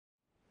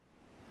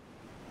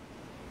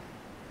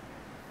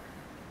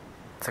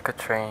Took a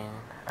train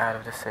out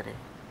of the city,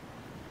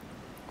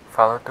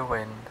 followed the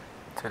wind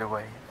to the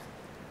waves,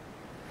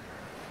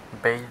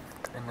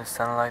 bathed in the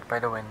sunlight by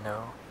the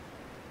window,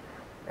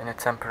 in a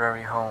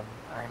temporary home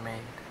I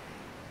made.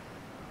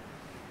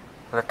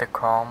 Let the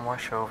calm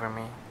wash over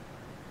me,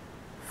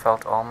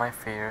 felt all my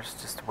fears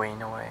just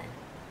wane away.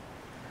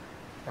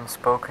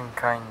 Unspoken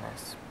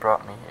kindness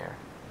brought me here,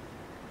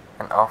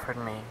 and offered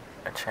me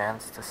a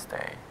chance to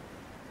stay.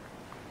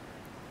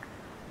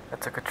 I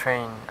took a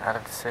train out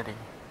of the city,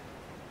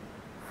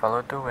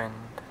 followed the wind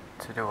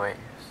to the waves,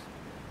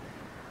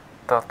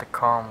 thought the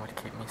calm would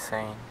keep me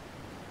sane,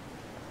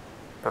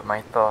 but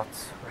my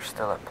thoughts were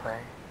still at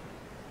play.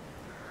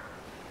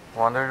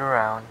 Wandered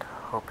around,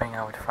 hoping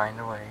I would find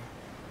a way,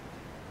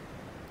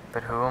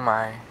 but who am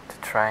I to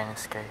try and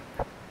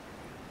escape?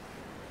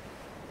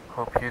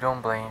 Hope you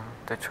don't blame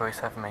the choice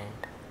I've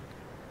made,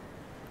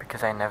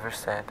 because I never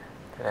said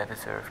that I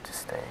deserved to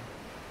stay.